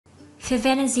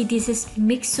Verwenden Sie diese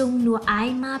Mischung nur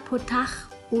einmal pro Tag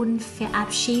und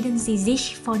verabschieden Sie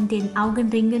sich von den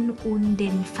Augenringen und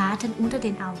den Falten unter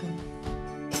den Augen.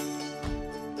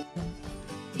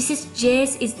 Dieses Gel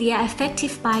ist sehr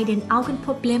effektiv bei den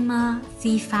Augenproblemen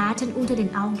wie Falten unter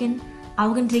den Augen,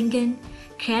 Augenringen,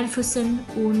 Krähenfüßen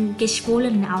und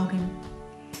geschwollenen Augen.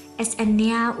 Es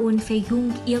ernährt und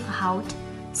verjüngt Ihre Haut,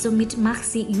 somit macht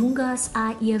sie jünger als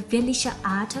Ihr wirklicher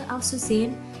Art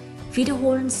auszusehen.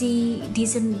 Wiederholen Sie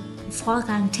diesen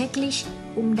Vorgang täglich,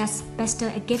 um das beste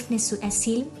Ergebnis zu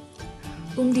erzielen.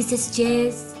 Um dieses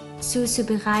Gel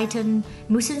zuzubereiten,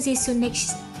 müssen Sie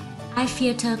zunächst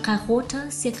 1/4 Karotte,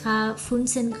 ca.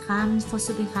 15 Gramm,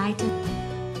 vorzubereiten.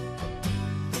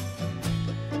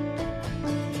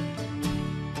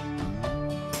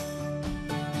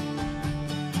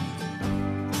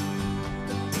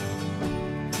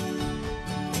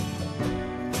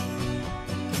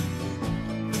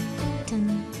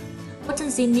 Karotten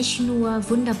sind nicht nur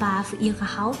wunderbar für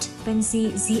Ihre Haut, wenn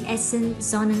Sie sie essen,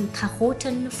 sondern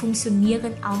Karotten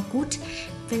funktionieren auch gut,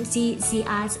 wenn Sie sie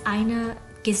als eine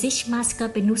Gesichtsmaske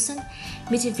benutzen.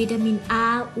 Mit Vitamin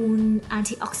A und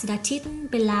Antioxidantien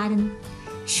beladen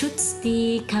schützt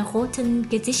die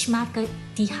Karotten-Gesichtsmaske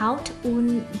die Haut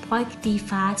und beugt die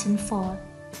Falten vor.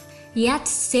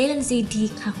 Jetzt zählen Sie die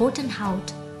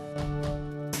Karottenhaut.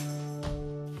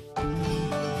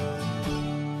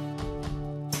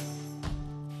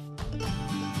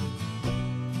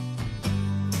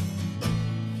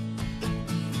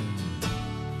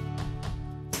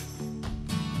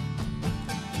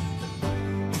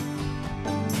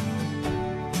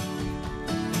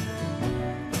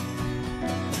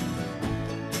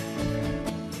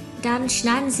 Dann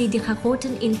schneiden Sie die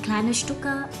Karotten in kleine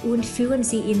Stücke und führen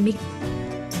sie in Mix.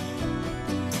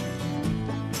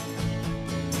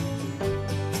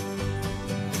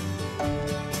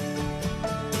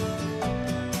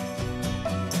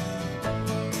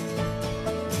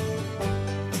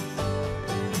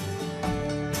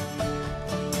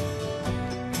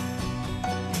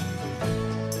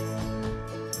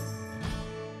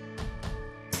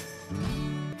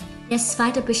 Der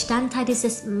zweite Bestandteil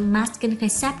dieses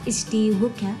Maskenrezepts ist die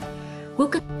Gurke.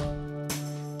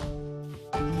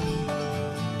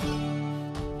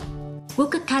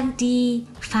 Gurke kann die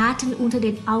Falten unter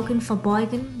den Augen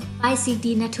verbeugen, weil sie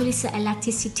die natürliche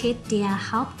Elastizität der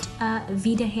Haut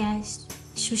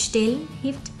wiederherzustellen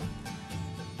hilft.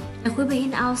 Darüber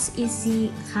hinaus ist sie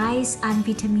reich an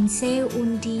Vitamin C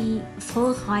und die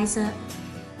Folsäure.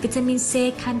 Vitamin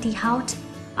C kann die Haut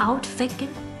aufwecken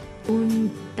und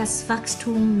das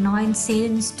Wachstum neuer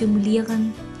Zellen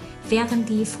stimulieren, während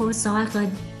die Folsäure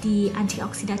die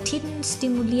Antioxidantien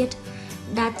stimuliert,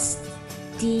 dass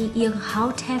die ihre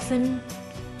Haut helfen,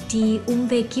 die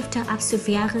Umweltgifte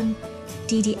abzuwehren,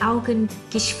 die die Augen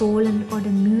geschwollen oder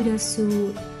müde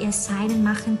zu erscheinen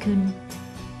machen können.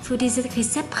 Für dieses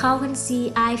Rezept brauchen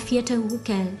Sie 1/4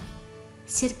 Gurke,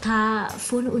 ca.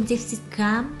 75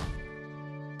 Gramm,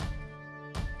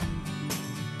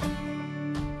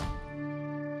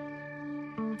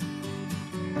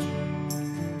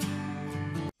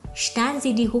 schneiden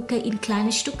Sie die Gurke in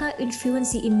kleine Stücke und führen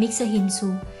sie im Mixer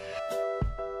hinzu.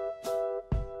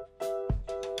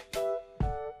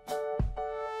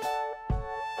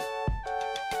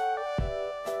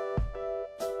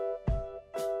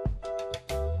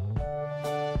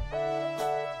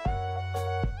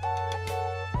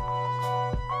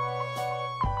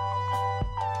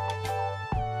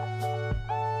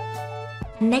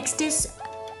 Nächstes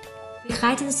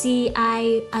bereiten Sie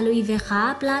ein Aloe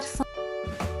Vera Blatt vor.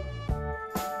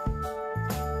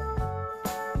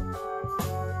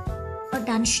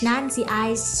 Dann schneiden Sie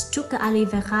ein Stück Aloe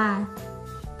Vera.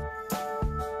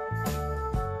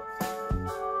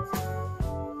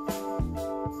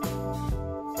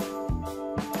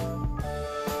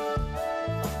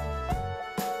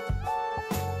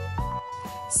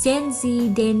 Sägen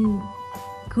Sie den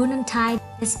grünen Teil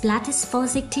des Blattes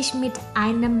vorsichtig mit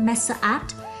einem Messer ab.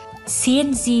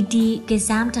 Ziehen Sie die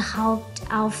gesamte Haut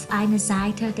auf eine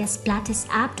Seite des Blattes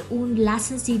ab und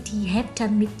lassen Sie die Hälfte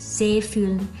mit See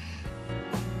füllen.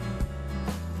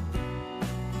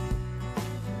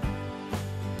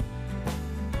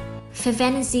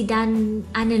 Verwenden Sie dann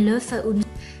einen Löffel und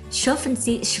schöpfen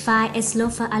Sie 2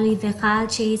 Esslöffel Aloe Vera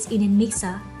Gel in den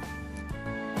Mixer.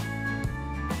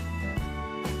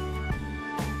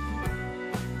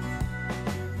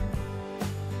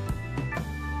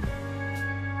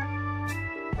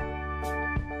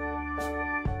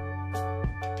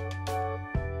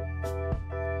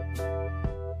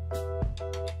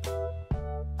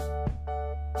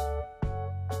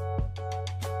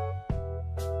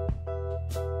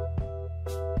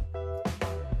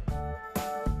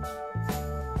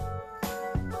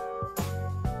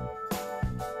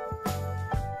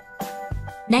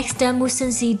 Nächstes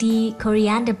müssen Sie die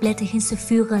Korianderblätter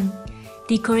hinzufügen.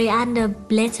 Die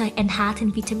Korianderblätter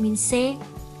enthalten Vitamin C,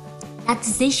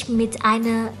 das sich mit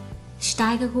einer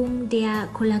Steigerung der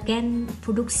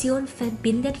Kollagenproduktion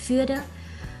verbindet würde.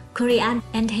 Koriander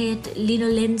enthält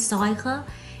Linolensäure,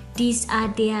 dies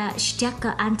der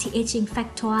stärkste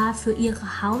Anti-Aging-Faktor für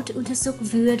Ihre Haut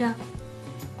untersucht würde.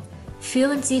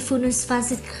 Führen Sie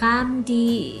 25 Gramm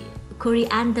die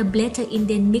Korianderblätter in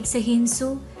den Mixer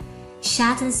hinzu.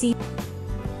 Schalten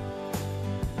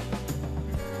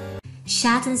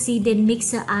Sie den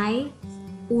Mixer ein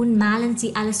und mahlen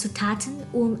Sie alle Zutaten,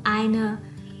 um eine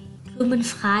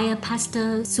blumenfreie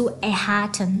Paste zu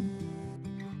erhalten.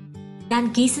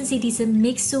 Dann gießen Sie diese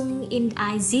Mischung in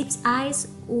ein Sitzeis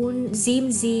und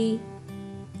sieben Sie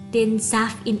den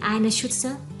Saft in eine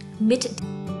Schüssel mit.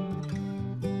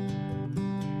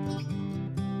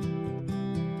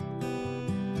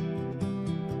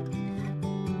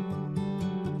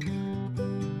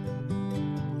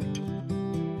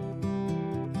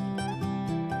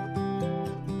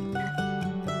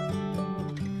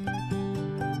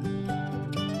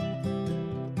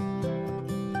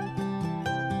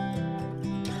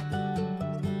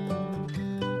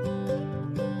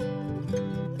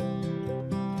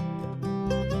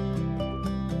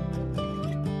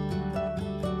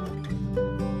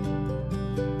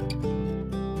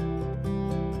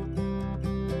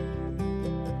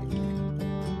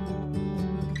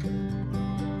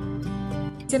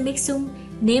 Diese Mischung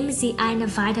nehmen Sie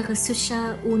eine weitere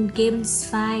Schüssel und geben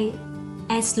 2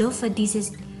 Esslöffel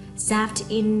dieses Saft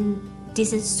in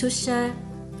diese Schüssel.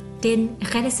 Den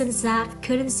restlichen Saft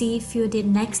können Sie für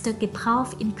den nächsten Gebrauch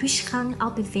im Kühlschrank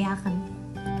aufbewahren.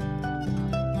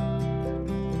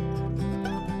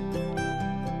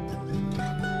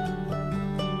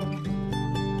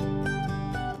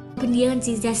 Kombinieren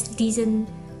Sie jetzt diesen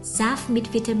Saft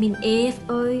mit Vitamin E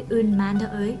und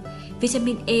Mandelöl.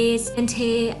 Vitamin E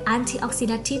enthält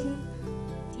Antioxidantien,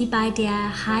 die bei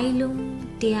der Heilung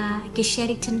der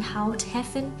geschädigten Haut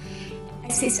helfen.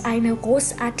 Es ist eine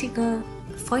großartige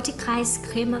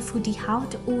Feuchtigkeitscreme für die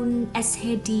Haut und es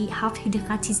hält die Haut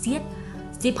hydratisiert.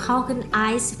 Sie brauchen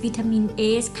Eis, Vitamin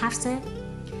E Kapsel.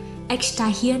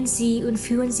 Extrahieren Sie und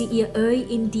führen Sie Ihr Öl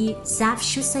in die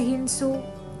Saftschüssel hinzu.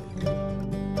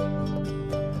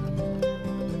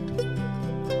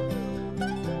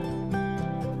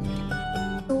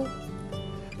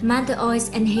 Mandelöl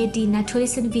enthält die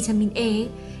natürlichen Vitamin E,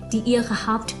 die Ihre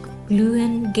Haut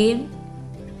glühen geben.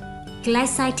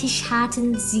 Gleichzeitig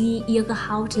halten Sie Ihre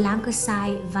Haut lange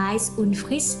Zeit weiß und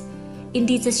frisch. In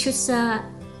diese Schüssel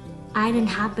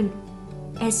 1,5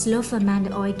 Esslöffel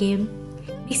Mandelöl geben.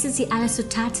 Mixen Sie alle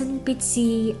Zutaten, bis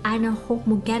Sie eine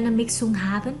homogene Mischung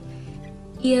haben.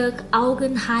 Ihr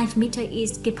Augenheilmittel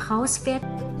ist gebrauchswert.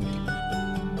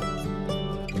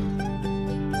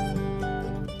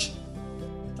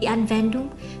 Die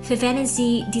Anwendung: Verwenden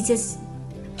Sie dieses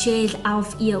Gel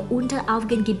auf Ihr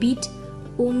Unteraugengebiet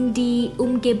um die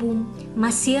Umgebung.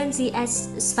 Massieren Sie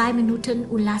es 2 Minuten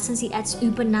und lassen Sie es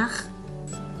über Nacht.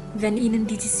 Wenn Ihnen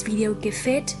dieses Video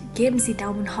gefällt, geben Sie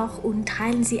Daumen hoch und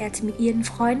teilen Sie es mit Ihren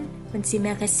Freunden. Wenn Sie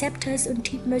mehr Rezepte und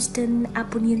Tipps möchten,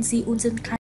 abonnieren Sie unseren Kanal.